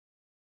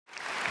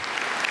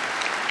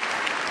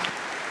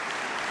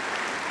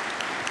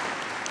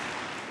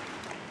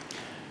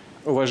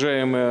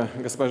Уважаемая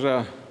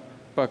госпожа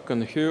Пак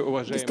Кын Хё,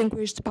 уважаемый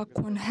Distinguished Park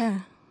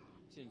Geun-hye,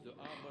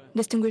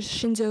 distinguished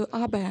Shinzo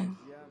Abe,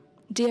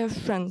 dear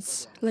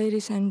friends,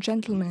 ladies and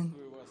gentlemen,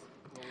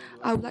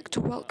 I would like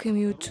to welcome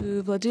you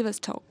to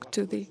Vladivostok,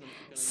 to the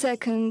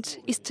second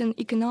Eastern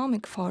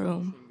Economic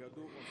Forum.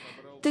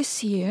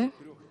 This year,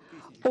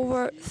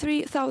 over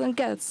 3,000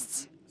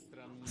 guests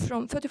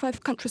from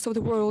 35 countries of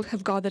the world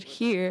have gathered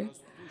here,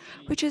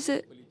 which is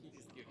a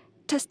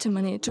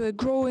testimony to a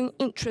growing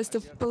interest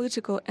of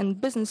political and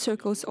business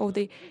circles of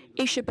the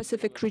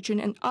Asia-Pacific region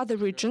and other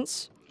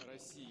regions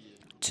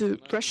to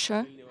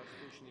Russia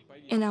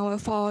in our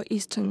Far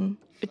Eastern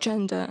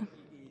agenda,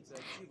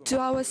 to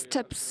our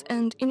steps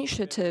and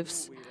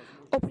initiatives,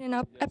 opening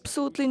up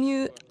absolutely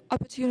new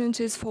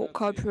opportunities for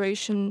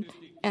cooperation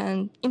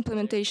and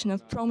implementation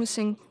of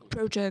promising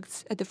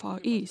projects at the Far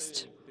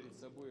East.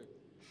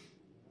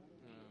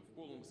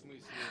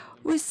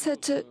 We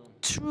set a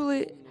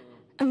truly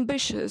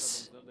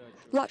ambitious,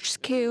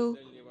 large-scale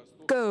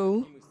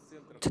goal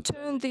to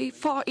turn the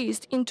Far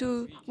East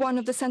into one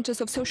of the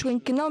centers of social and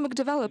economic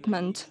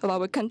development of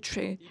our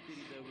country,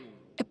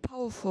 a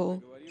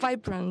powerful,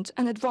 vibrant,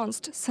 and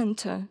advanced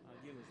center.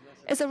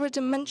 As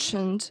already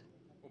mentioned,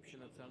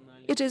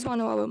 it is one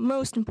of our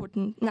most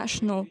important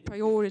national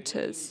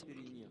priorities.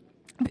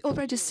 We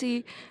already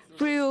see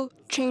real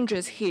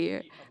changes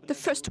here, the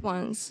first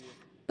ones,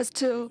 but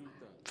still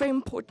very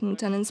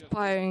important and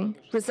inspiring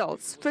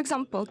results. For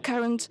example,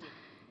 current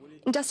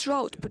industrial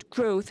output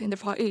growth in the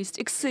Far East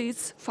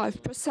exceeds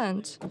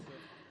 5%.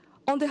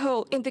 On the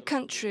whole, in the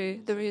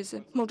country, there is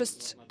a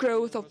modest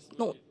growth of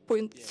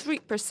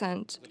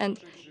 0.3%, and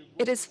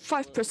it is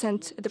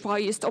 5% at the Far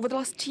East. Over the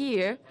last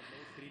year,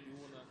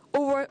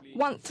 over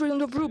 1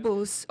 trillion of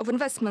rubles of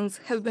investments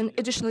have been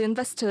additionally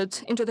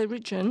invested into the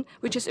region,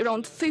 which is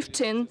around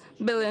 $15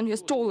 billion.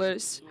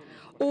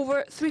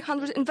 Over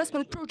 300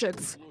 investment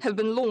projects have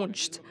been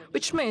launched,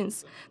 which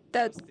means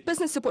that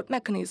business support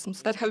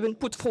mechanisms that have been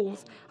put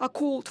forth are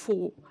called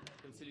for.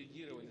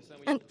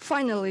 And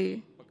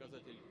finally,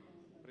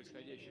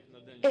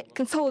 a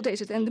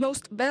consolidated and the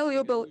most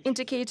valuable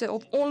indicator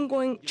of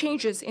ongoing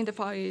changes in the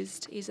Far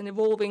East is an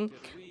evolving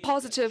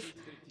positive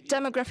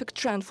demographic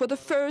trend. For the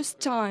first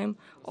time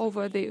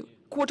over the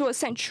quarter of a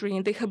century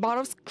in the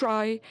Khabarovsk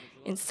Krai,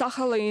 in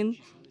Sakhalin,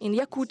 in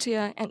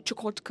Yakutia and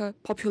Chukotka,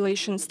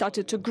 population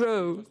started to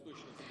grow.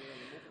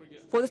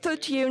 For the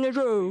third year in a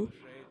row,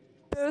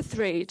 birth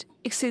rate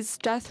exceeds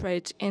death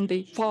rate in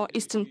the Far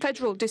Eastern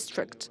Federal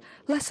District.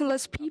 Less and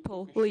less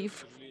people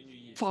live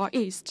Far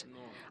East.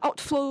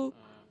 Outflow,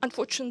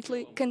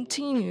 unfortunately,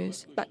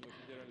 continues, but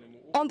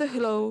on the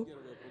whole,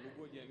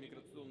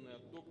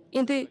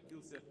 in the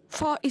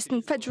Far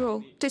Eastern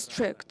Federal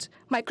District,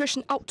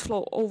 migration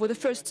outflow over the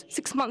first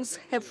 6 months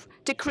have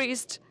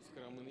decreased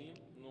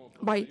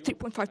by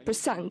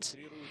 3.5%.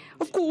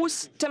 Of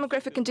course,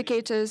 demographic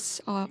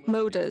indicators are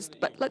modest,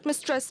 but let me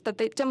stress that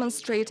they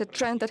demonstrate a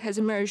trend that has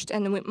emerged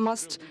and we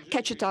must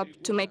catch it up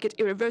to make it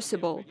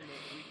irreversible.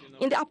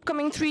 In the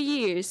upcoming 3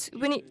 years,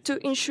 we need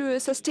to ensure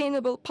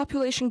sustainable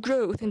population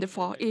growth in the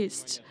Far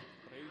East.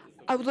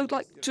 I would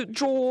like to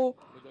draw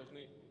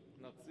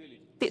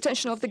the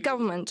attention of the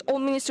government, all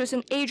ministers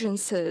and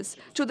agencies,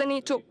 to the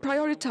need to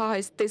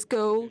prioritize this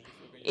goal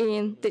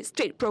in the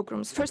state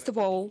programs. First of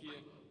all,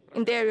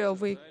 in the area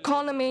of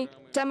economy,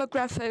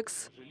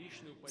 demographics,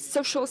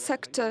 social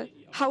sector,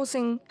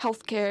 housing,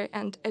 healthcare,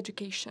 and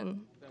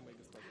education.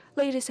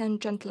 Ladies and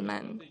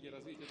gentlemen,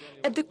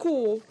 at the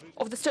core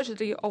of the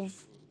strategy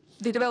of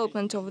the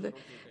development of the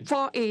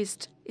Far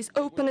East is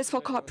openness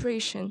for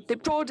cooperation, the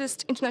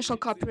broadest international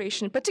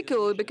cooperation,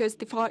 particularly because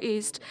the Far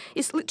East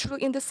is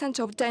literally in the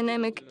center of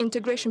dynamic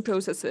integration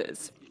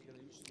processes.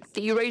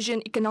 The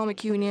Eurasian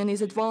Economic Union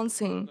is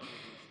advancing.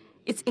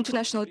 Its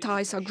international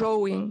ties are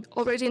growing.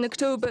 Already in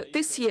October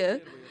this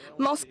year,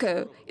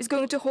 Moscow is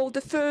going to hold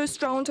the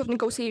first round of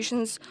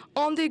negotiations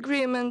on the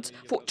agreement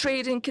for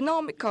trade and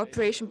economic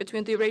cooperation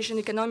between the Eurasian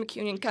Economic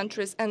Union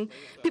countries and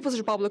People's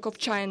Republic of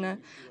China,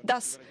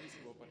 thus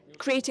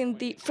creating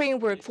the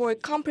framework for a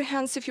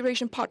comprehensive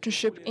Eurasian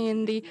partnership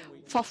in the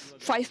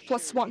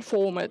 5+1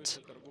 format.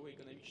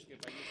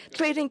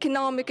 Trade and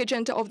economic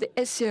agenda of the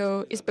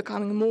SCO is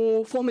becoming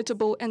more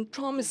formidable and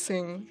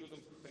promising,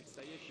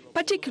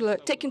 particularly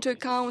taking into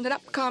account an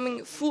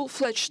upcoming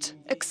full-fledged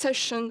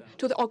accession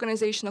to the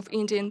Organization of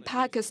India and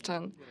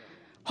Pakistan,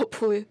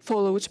 hopefully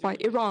followed by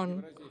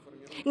Iran.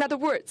 In other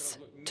words,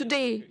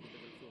 today,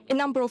 a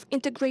number of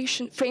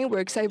integration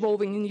frameworks are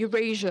evolving in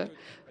Eurasia,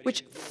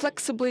 which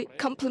flexibly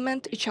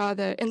complement each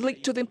other and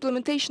lead to the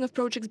implementation of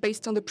projects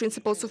based on the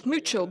principles of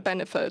mutual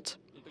benefit.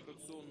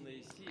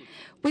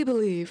 We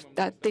believe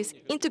that this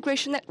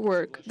integration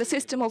network, the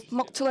system of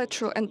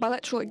multilateral and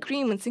bilateral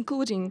agreements,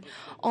 including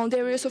on the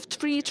areas of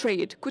free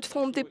trade, could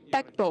form the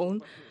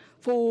backbone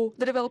for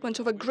the development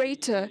of a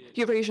greater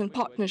Eurasian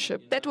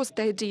partnership. That was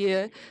the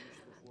idea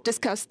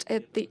discussed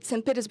at the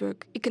St.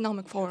 Petersburg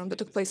Economic Forum that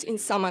took place in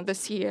summer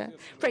this year.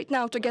 Right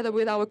now, together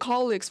with our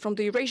colleagues from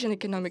the Eurasian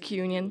Economic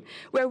Union,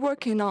 we're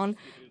working on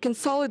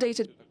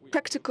consolidated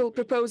practical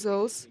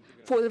proposals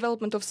for the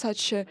development of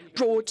such a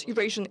broad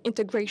Eurasian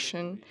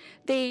integration.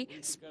 They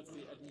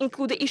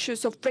include the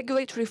issues of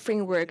regulatory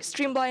framework,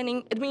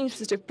 streamlining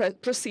administrative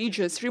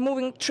procedures,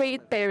 removing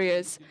trade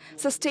barriers,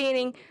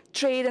 sustaining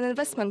trade and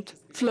investment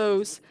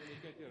flows,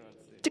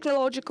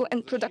 technological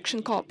and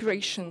production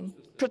cooperation,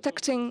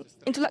 protecting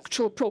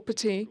intellectual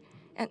property,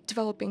 and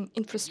developing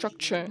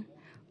infrastructure.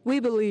 We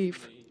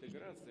believe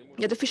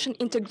that efficient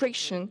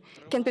integration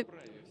can be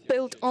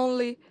built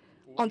only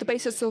on the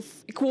basis of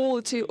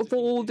equality of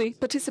all the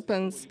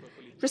participants,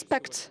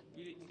 respect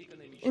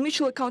and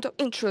mutual account of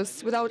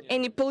interests without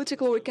any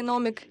political or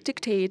economic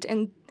dictate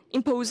and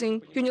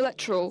imposing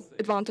unilateral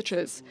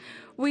advantages.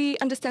 We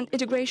understand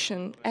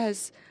integration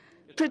as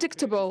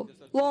predictable,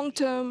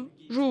 long-term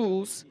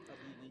rules,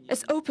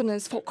 as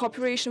openness for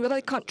cooperation with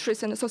other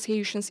countries and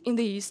associations in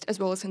the East as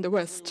well as in the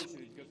West.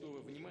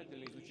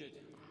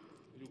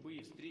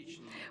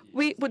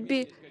 We would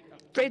be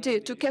ready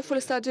to carefully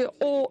study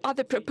all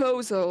other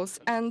proposals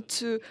and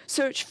to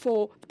search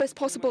for the best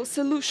possible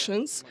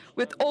solutions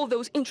with all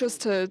those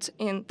interested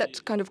in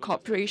that kind of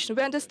cooperation.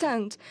 We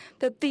understand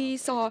that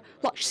these are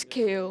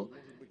large-scale,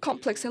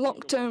 complex and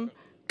long-term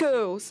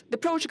goals. The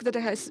project that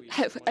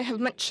I have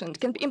mentioned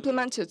can be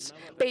implemented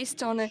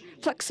based on a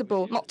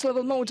flexible,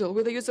 multi-level model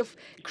with the use of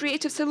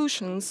creative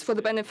solutions for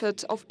the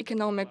benefit of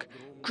economic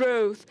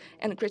growth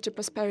and greater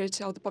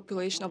prosperity of the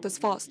population of this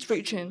vast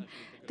region.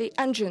 The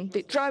engine,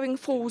 the driving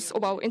force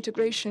of our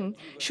integration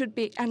should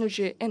be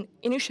energy and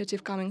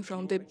initiative coming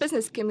from the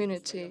business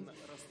community.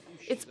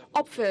 It's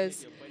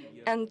obvious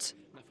and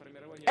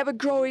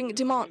ever-growing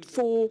demand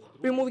for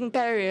removing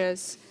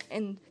barriers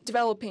and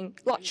developing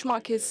large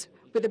markets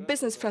with a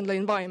business-friendly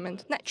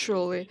environment.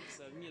 Naturally,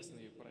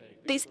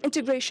 this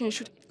integration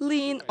should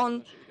lean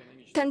on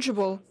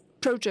tangible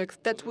projects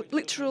that would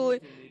literally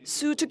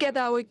sew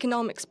together our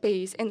economic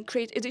space and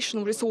create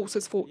additional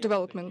resources for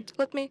development.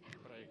 Let me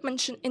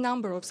mention a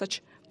number of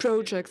such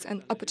projects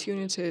and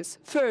opportunities.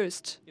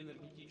 First,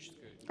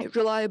 a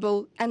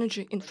reliable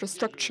energy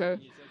infrastructure.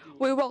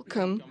 We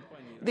welcome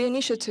the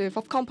initiative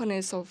of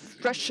companies of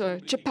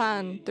Russia,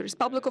 Japan, the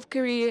Republic of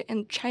Korea,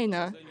 and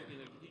China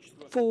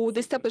for the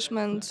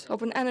establishment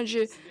of an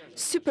energy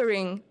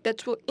superring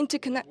that will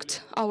interconnect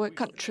our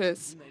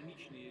countries.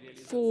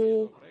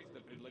 For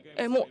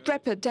a more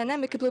rapid,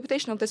 dynamic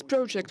implementation of this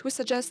project, we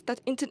suggest that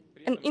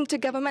an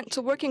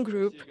intergovernmental working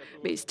group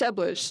be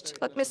established.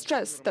 Let me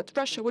stress that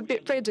Russia would be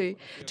ready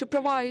to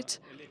provide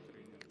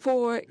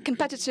for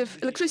competitive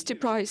electricity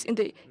price in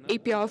the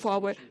APR for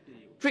our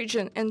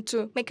region and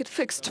to make it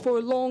fixed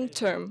for long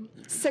term.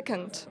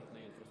 Second,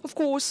 of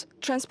course,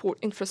 transport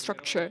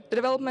infrastructure, the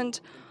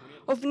development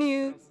of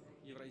new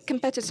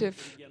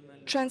competitive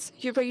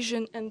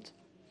trans-Eurasian and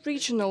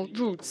regional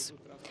routes.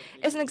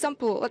 As an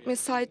example, let me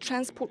cite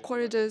transport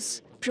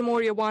corridors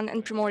Primoria 1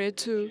 and Primoria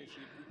 2,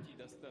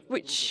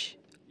 which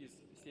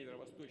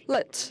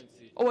let,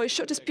 over a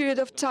shortest period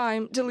of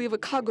time, deliver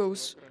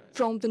cargoes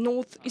from the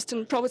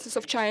northeastern provinces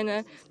of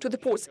China to the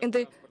ports in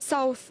the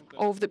south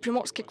of the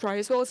Primorsky Krai,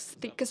 as well as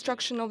the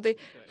construction of the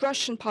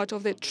Russian part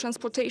of the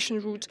transportation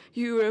route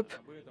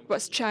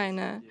Europe-West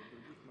China.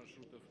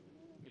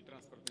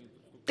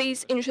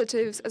 These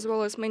initiatives, as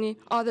well as many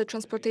other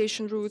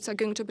transportation routes, are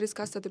going to be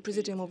discussed at the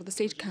Presidium of the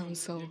State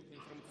Council.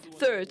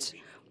 Third,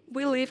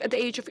 we live at the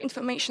age of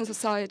information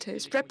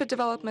societies, rapid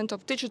development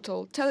of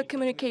digital,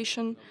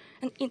 telecommunication,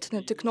 and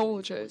internet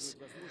technologies.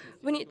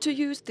 We need to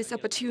use these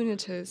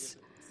opportunities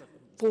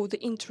for the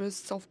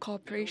interests of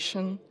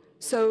cooperation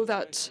so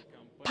that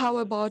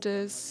power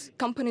bodies,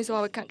 companies of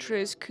our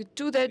countries could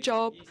do their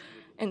job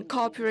and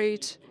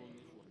cooperate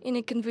in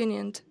a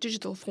convenient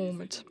digital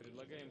format.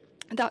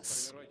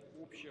 Thus,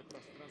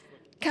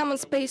 common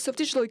space of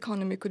digital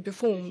economy could be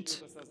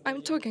formed.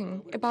 I'm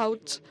talking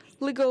about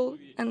legal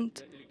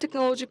and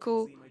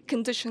technological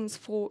conditions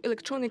for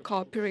electronic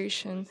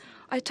cooperation.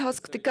 I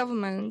tasked the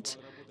government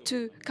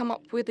to come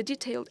up with a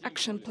detailed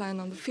action plan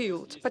on the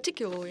field,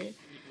 particularly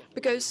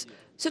because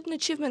certain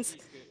achievements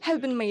have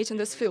been made in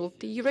this field.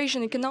 The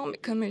Eurasian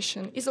Economic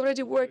Commission is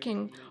already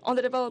working on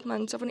the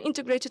development of an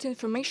integrated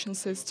information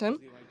system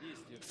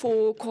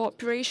for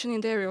cooperation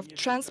in the area of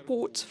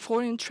transport,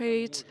 foreign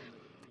trade,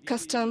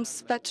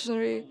 customs,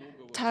 veterinary,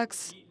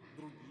 tax,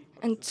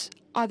 and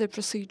other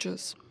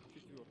procedures.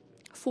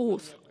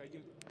 Fourth,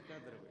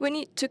 we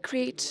need to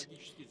create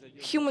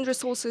human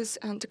resources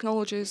and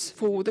technologies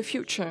for the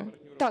future.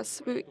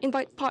 Thus, we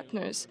invite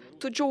partners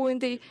to join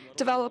the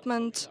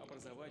development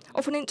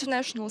of an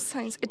international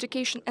science,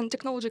 education, and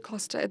technology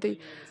cluster at the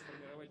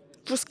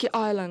Ruski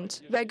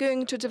Island. We are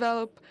going to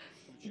develop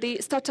the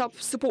startup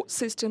support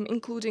system,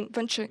 including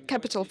venture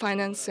capital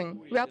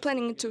financing. We are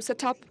planning to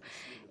set up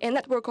a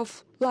network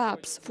of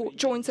labs for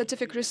joint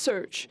scientific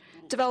research,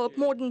 develop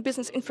modern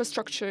business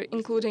infrastructure,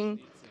 including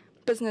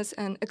business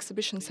and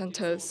exhibition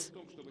centers.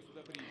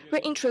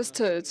 We're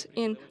interested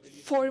in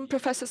foreign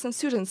professors and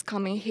students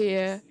coming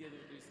here,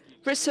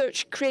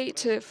 research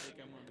creative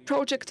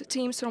project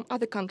teams from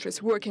other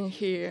countries working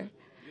here.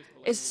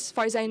 As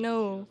far as I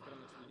know,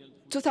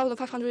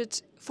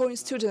 2,500 foreign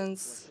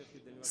students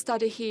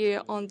study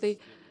here on the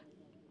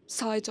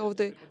site of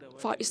the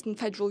Far Eastern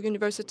Federal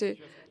University,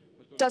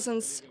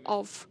 dozens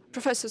of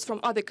professors from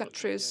other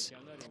countries.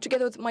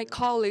 Together with my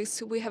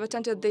colleagues, we have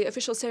attended the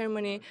official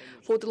ceremony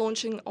for the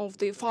launching of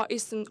the Far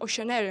Eastern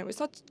Oceanarium. It's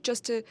not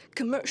just a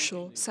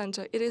commercial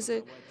center, it is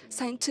a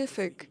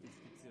scientific,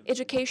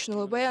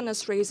 educational,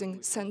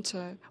 awareness-raising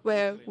center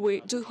where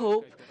we do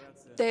hope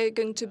there are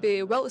going to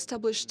be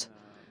well-established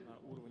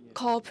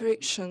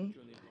cooperation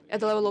at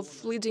the level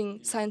of leading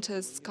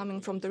scientists coming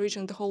from the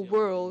region, the whole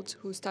world,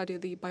 who study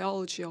the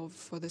biology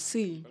of the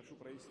sea.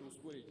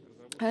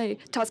 I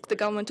tasked the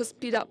government to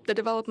speed up the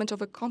development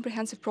of a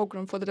comprehensive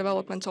program for the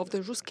development of the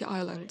Ruski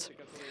Island.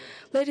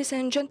 Ladies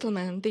and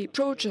gentlemen, the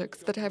projects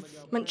that I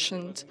have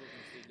mentioned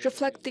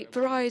reflect the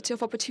variety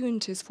of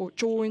opportunities for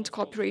joint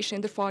cooperation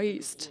in the Far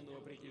East.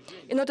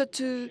 In order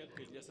to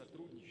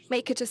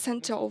make it a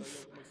center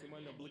of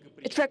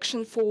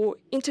attraction for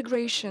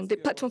integration, the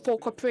platform for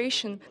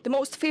cooperation, the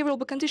most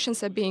favorable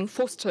conditions are being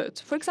fostered.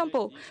 For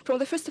example, from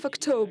the 1st of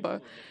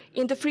October,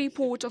 in the free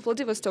port of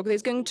Vladivostok,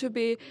 there's going to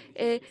be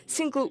a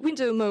single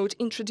window mode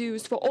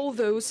introduced for all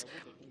those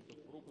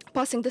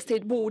passing the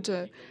state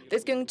border.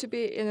 There's going to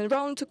be an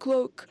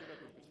around-the-clock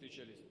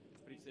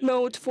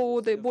mode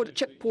for the border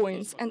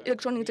checkpoints and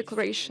electronic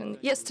declaration.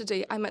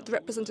 Yesterday, I met the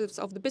representatives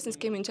of the business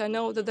community. I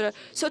know that there are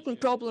certain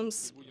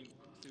problems,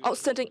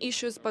 outstanding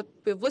issues, but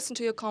we've listened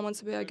to your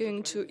comments. We are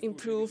going to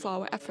improve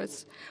our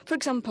efforts. For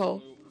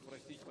example,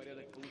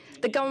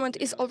 the government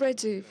is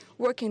already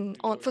working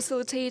on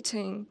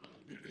facilitating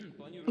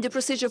the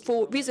procedure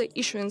for visa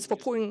issuance for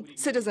foreign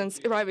citizens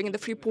arriving in the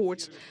free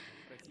port.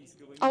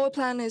 Our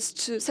plan is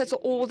to settle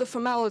all the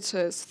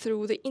formalities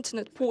through the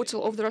internet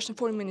portal of the Russian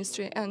Foreign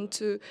Ministry and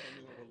to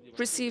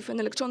receive an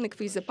electronic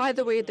visa. By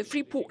the way, the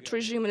free port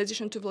regime, in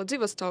addition to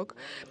Vladivostok,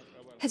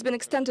 has been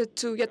extended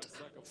to yet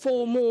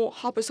 4 more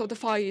harbors of the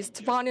Far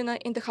East: Varnina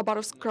in the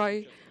Khabarovsk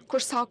Krai,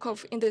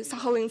 Korsakov in the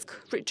Sakhalinsk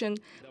region,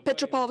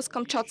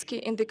 Petropavlovsk-Kamchatsky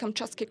in the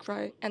Kamchatsky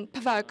Krai, and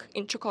Pavak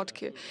in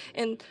Chukotka.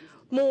 And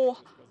more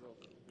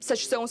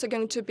such zones are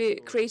going to be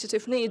created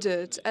if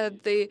needed.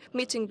 At the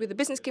meeting with the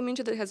business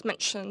community that has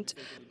mentioned,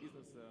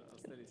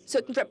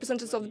 certain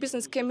representatives of the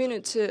business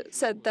community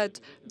said that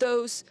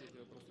those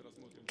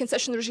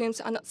concession regimes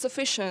are not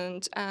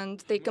sufficient, and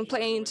they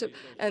complained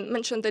and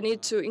mentioned the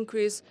need to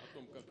increase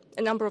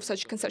a number of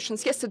such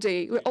concessions.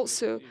 Yesterday, we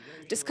also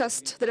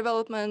discussed the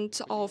development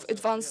of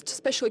advanced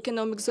special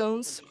economic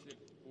zones.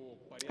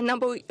 A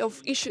number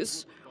of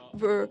issues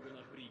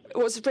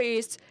was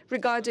raised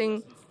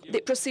regarding the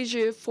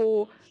procedure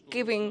for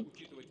giving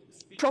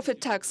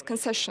profit tax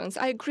concessions.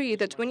 I agree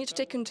that we need to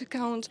take into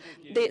account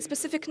the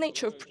specific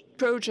nature of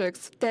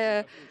projects,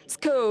 their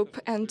scope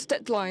and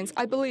deadlines.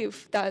 I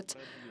believe that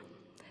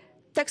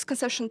tax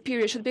concession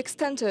period should be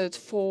extended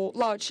for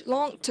large,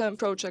 long-term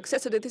projects.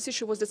 Yesterday, this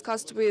issue was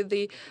discussed with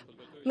the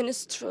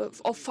Minister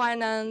of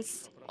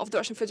Finance of the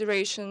Russian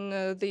Federation.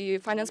 The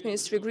Finance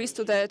Ministry agrees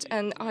to that,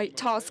 and I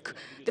task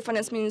the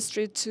Finance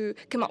Ministry to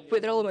come up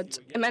with relevant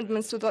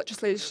amendments to the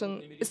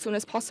legislation as soon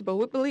as possible.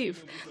 We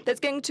believe there's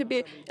going to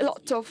be a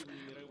lot of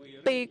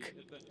big,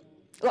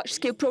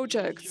 large-scale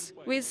projects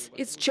with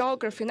its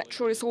geography,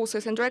 natural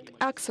resources, and direct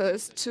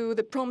access to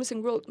the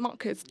promising world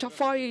markets. The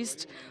Far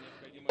East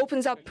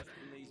opens up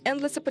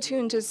endless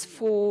opportunities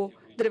for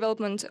the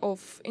development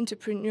of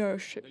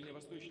entrepreneurship.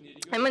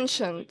 I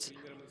mentioned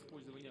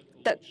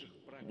that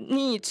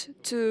need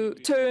to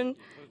turn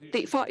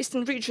the Far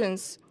Eastern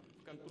regions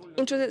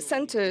into the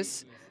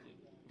centers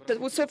that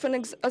would serve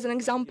as an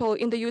example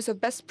in the use of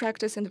best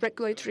practice and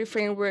regulatory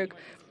framework,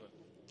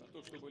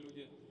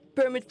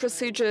 permit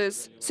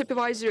procedures,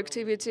 supervisory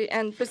activity,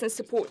 and business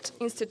support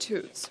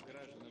institutes.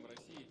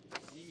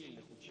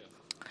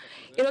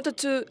 In order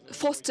to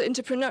foster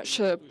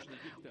entrepreneurship,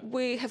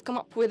 we have come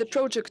up with a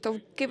project of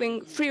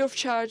giving free of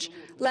charge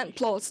land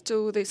plots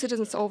to the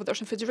citizens of the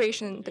Russian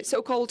Federation, the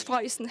so-called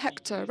Far Eastern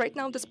Hectare. Right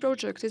now, this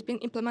project is being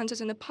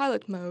implemented in a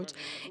pilot mode,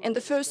 and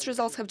the first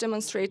results have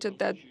demonstrated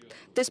that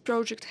this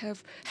project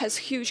has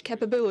huge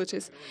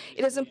capabilities.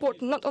 It is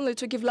important not only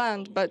to give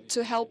land, but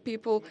to help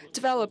people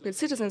develop it.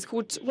 Citizens who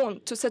would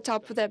want to set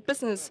up their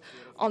business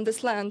on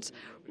this land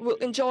will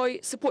enjoy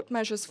support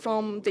measures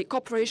from the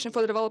Cooperation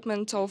for the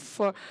Development of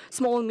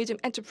Small and Medium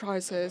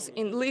Enterprises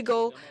in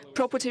legal,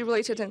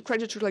 property-related, and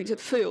credit-related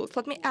fields.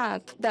 Let me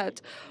add that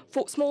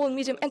for small and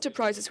medium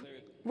enterprises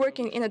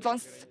working in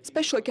advanced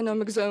special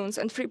economic zones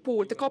and free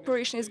port, the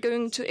cooperation is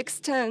going to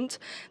extend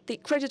the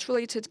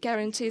credit-related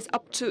guarantees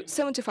up to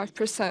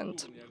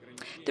 75%.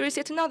 There is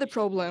yet another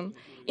problem: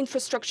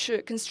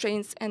 infrastructure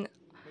constraints and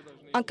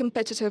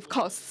uncompetitive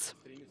costs.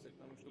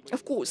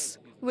 Of course,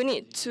 we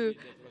need to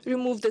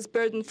remove this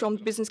burden from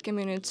the business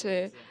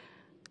community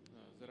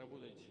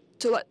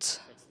to let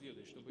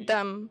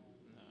them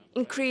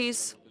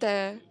increase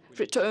their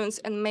returns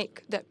and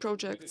make their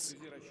projects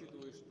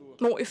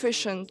more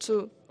efficient,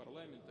 to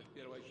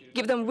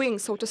give them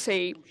wings, so to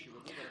say.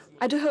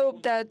 I do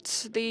hope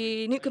that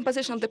the new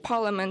composition of the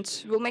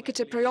parliament will make it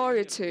a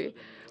priority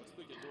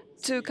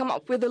to come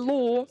up with a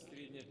law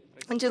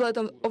until the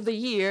end of the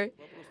year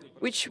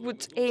which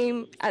would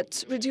aim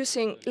at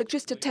reducing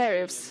electricity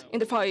tariffs in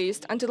the Far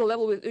East until the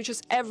level which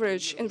is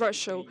average in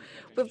Russia.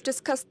 We've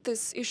discussed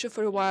this issue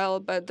for a while,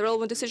 but the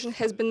relevant decision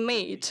has been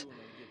made.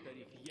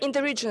 In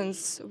the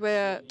regions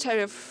where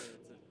tariff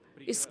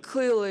is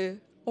clearly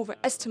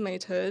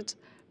overestimated,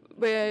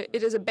 where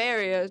it is a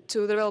barrier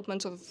to the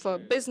development of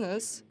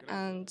business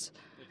and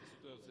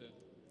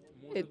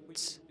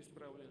it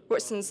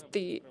worsens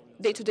the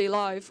day-to-day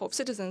life of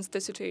citizens, the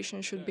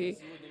situation should be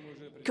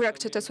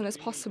corrected as soon as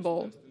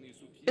possible.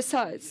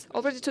 Besides,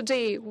 already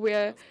today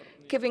we're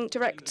giving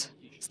direct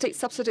state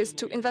subsidies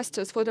to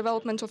investors for the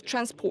development of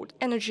transport,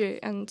 energy,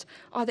 and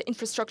other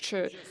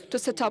infrastructure to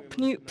set up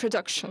new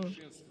production.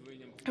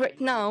 Right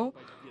now,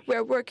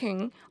 we're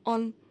working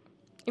on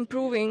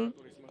improving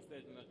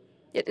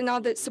yet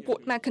another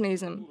support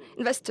mechanism.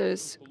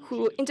 Investors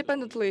who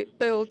independently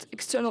build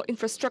external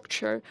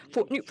infrastructure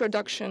for new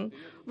production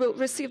will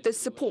receive this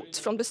support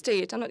from the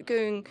state. I'm not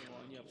going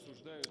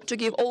to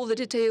give all the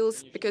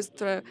details because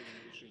there are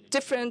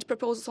different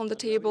proposals on the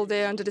table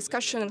there under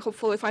discussion, and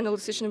hopefully a final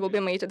decision will be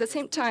made. At the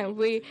same time,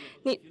 we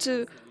need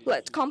to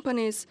let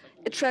companies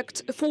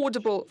attract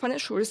affordable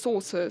financial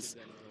resources.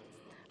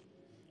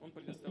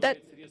 That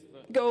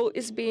goal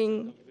is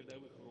being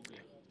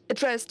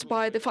addressed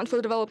by the Fund for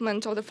the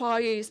Development of the Far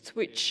East,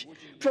 which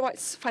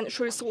provides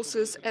financial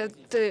resources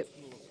at the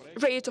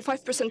rate of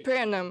 5% per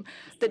annum.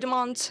 The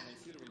demand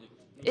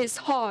is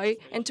high,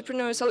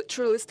 entrepreneurs are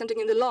literally standing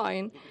in the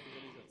line,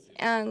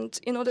 and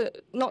in order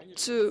not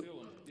to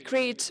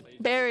create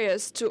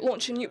barriers to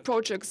launching new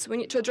projects, we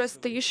need to address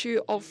the issue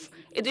of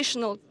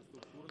additional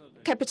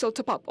capital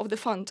top-up of the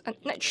fund. And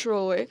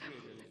naturally,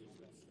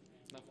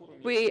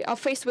 we are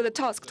faced with a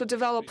task to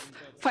develop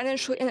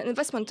financial and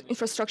investment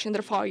infrastructure in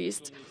the Far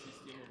East.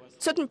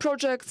 Certain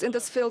projects in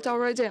this field are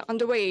already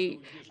underway.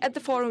 At the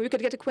forum, we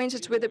could get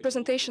acquainted with the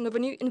presentation of a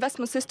new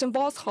investment system,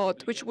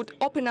 Bosshot, which would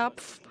open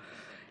up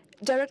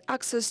direct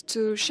access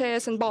to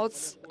shares and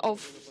bonds of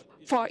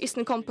Far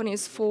Eastern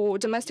companies for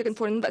domestic and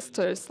foreign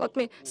investors. Let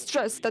me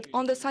stress that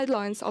on the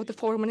sidelines of the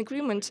forum, an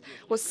agreement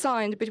was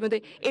signed between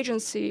the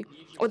Agency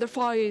of the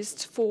Far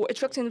East for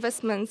attracting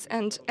investments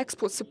and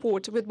export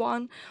support with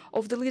one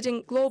of the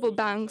leading global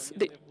banks,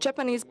 the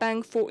Japanese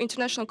Bank for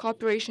International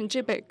Cooperation,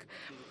 JBIC.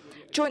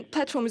 Joint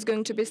platform is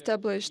going to be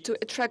established to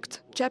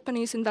attract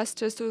Japanese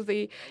investors to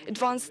the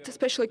advanced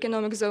special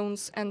economic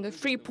zones and the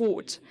free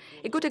port.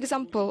 A good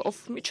example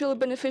of mutually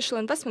beneficial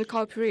investment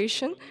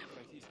cooperation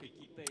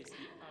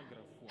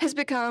has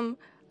become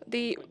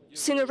the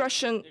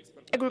Sino-Russian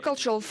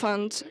Agricultural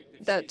Fund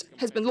that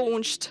has been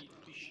launched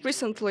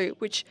recently,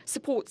 which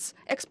supports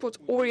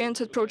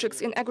export-oriented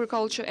projects in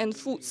agriculture and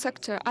food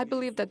sector. I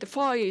believe that the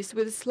Far East,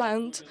 with its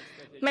land,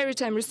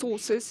 maritime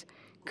resources,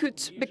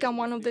 could become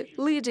one of the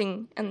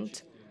leading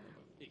and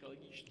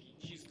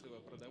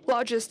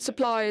largest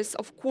suppliers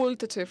of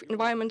qualitative,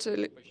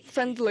 environmentally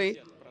friendly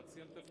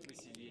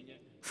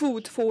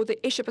food for the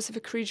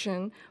Asia-Pacific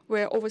region,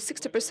 where over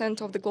 60%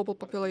 of the global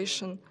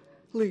population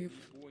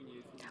live.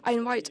 I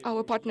invite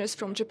our partners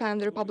from Japan,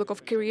 the Republic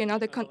of Korea, and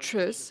other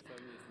countries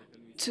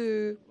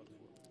to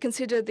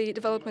consider the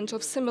development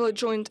of similar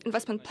joint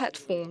investment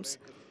platforms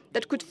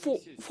that could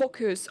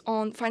focus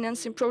on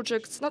financing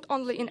projects not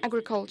only in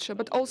agriculture,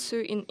 but also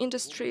in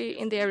industry,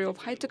 in the area of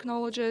high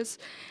technologies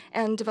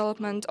and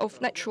development of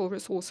natural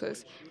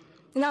resources.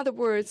 In other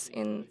words,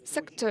 in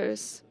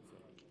sectors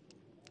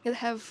that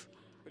have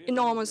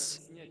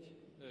enormous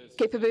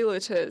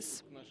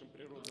capabilities.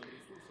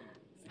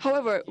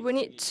 However, we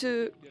need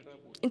to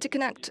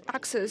interconnect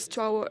access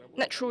to our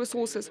natural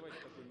resources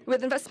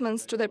with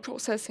investments to their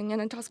processing,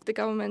 and task the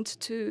government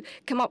to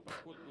come up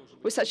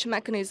with such a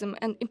mechanism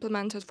and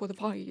implement it for the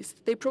Far East.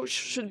 The approach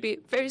should be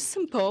very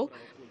simple.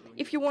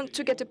 If you want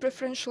to get a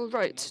preferential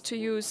right to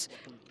use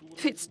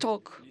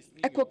feedstock,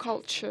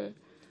 aquaculture,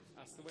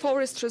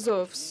 forest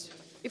reserves,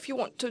 if you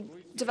want to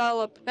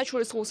develop natural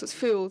resources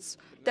fields,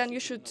 then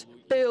you should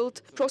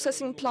build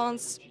processing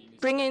plants,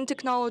 bring in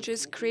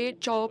technologies,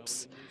 create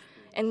jobs,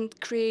 and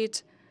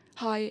create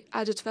high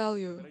added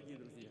value.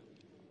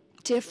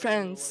 Dear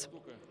friends,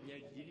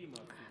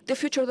 the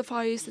future of the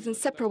Far East is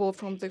inseparable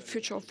from the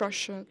future of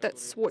Russia.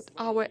 That's what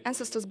our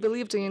ancestors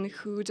believed in,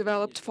 who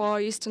developed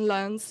Far Eastern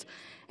lands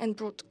and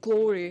brought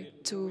glory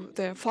to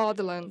their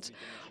fatherland.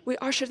 We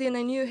ushered in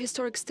a new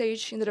historic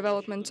stage in the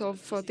development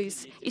of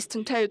these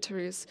eastern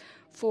territories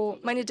for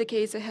many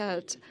decades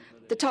ahead.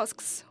 The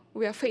tasks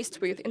we are faced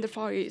with in the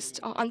Far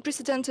East are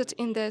unprecedented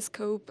in their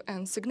scope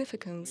and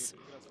significance.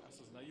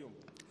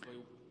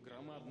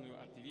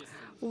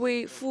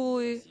 We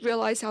fully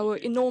realize our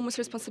enormous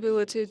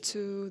responsibility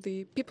to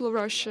the people of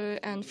Russia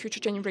and future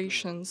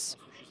generations.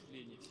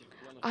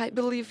 I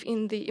believe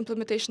in the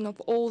implementation of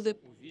all the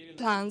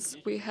plans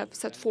we have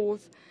set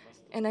forth,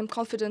 and I'm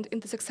confident in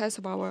the success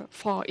of our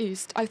Far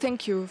East. I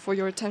thank you for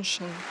your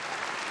attention.